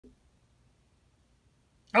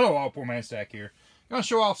Hello all, poor man Stack here. Gonna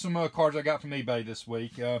show off some cards I got from eBay this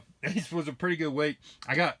week. This was a pretty good week.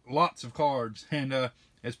 I got lots of cards, and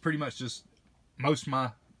it's pretty much just most of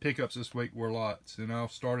my pickups this week were lots. And I'll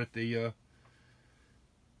start at the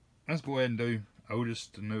let's go ahead and do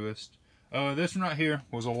oldest to newest. This one right here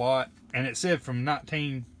was a lot, and it said from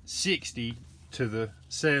 1960 to the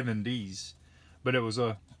 70s, but it was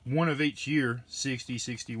a one of each year, 60,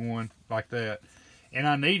 61, like that. And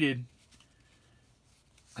I needed,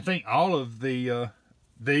 I think, all of the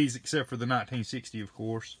these except for the 1960, of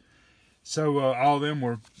course. So all of them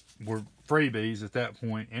were freebies at that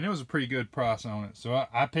point, and it was a pretty good price on it. So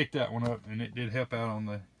I picked that one up, and it did help out on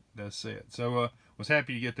the set. So was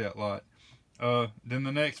happy to get that lot. Then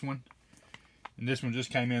the next one, and this one just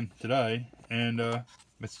came in today, and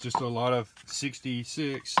it's just a lot of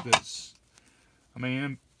 66. That's, I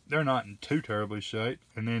mean, they're not in too terribly shape.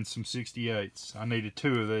 And then some 68s. I needed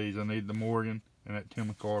two of these. I needed the Morgan and that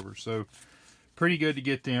McCarver. So pretty good to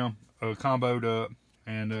get them comboed up,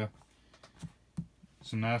 and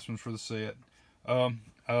some nice ones for the set. A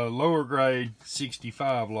lower grade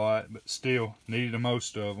 65 lot, but still needed the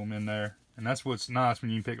most of them in there. And that's what's nice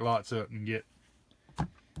when you pick lots up and get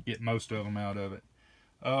most of them out of it.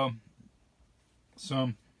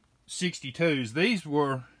 Some 62s. These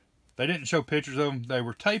were, they didn't show pictures of them. They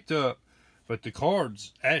were taped up, but the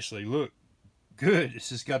cards actually look good. It's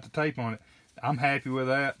just got the tape on it. I'm happy with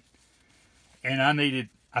that. And I needed,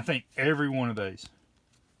 I think, every one of these.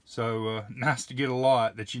 So nice to get a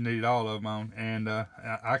lot that you needed all of them on. And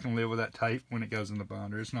I can live with that tape when it goes in the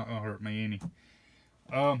binder. It's not going to hurt me any.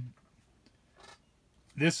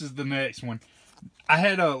 This is the next one. I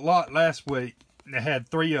had a lot last week that had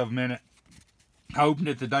 3 of them in it. I opened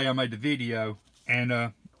it the day I made the video,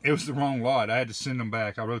 and it was the wrong lot. I had to send them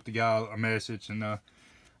back. I wrote the guy a message, and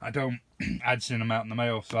I'd send them out in the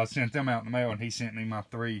mail. So I sent them out in the mail, and he sent me my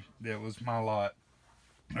 3 that was my lot.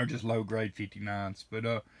 They're just low grade 59s.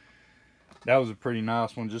 But that was a pretty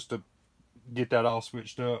nice one just to get that all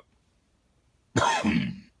switched up.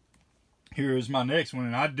 Here is my next one,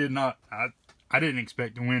 and I didn't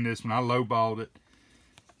expect to win this one. I lowballed it,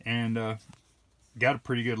 and got a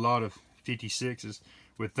pretty good lot of 56s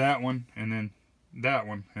with that one, and then that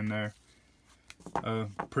one in there.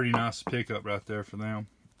 Pretty nice pickup right there for them.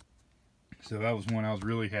 So that was one I was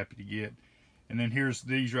really happy to get. And then here's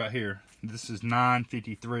these right here. This is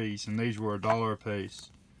 953s, and these were $1 a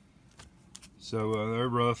piece. So they're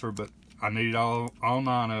rougher, but I needed all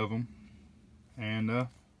 9 of them, and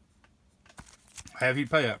happy to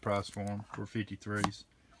pay that price for them for 53s.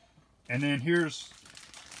 And then here's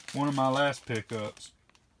one of my last pickups,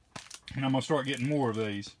 and I'm gonna start getting more of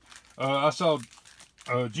these. I saw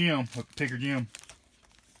Jim, Picker Jim.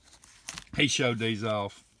 He showed these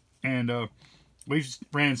off, and we've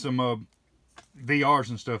ran some VRs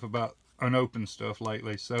and stuff about unopened stuff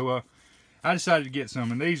lately. So I decided to get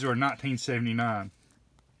some, and these are 1979.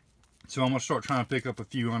 So I'm gonna start trying to pick up a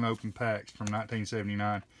few unopened packs from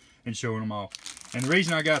 1979 and showing them off. And the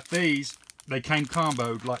reason I got these, they came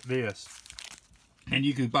comboed like this, and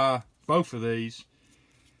you could buy both of these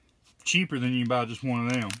cheaper than you can buy just one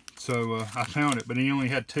of them. So I found it, but he only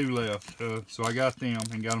had 2 left, so I got them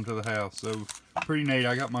and got them to the house. So pretty neat.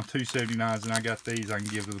 I got my 279s, and I got these I can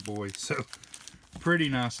give to the boys. So pretty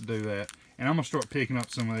nice to do that. And I'm gonna start picking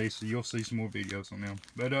up some of these, so you'll see some more videos on them.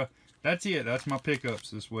 But that's it. That's my pickups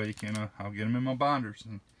this week, and I'll get them in my binders.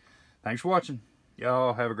 And thanks for watching.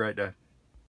 Y'all have a great day.